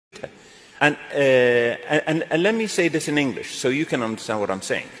And let me say this in English so you can understand what I'm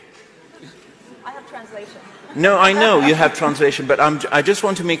saying. I have translation. No, I know you have translation, but I just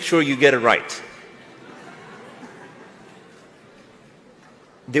want to make sure you get it right.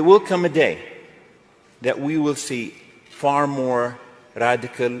 There will come a day that we will see far more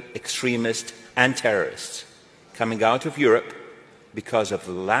radical extremists and terrorists coming out of Europe because of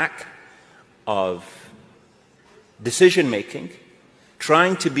the lack of decision-making,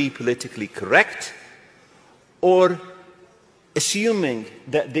 trying to be politically correct, or assuming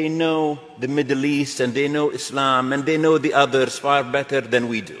that they know the Middle East and they know Islam and they know the others far better than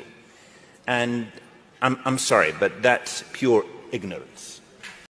we do. And I'm sorry, but that's pure ignorance.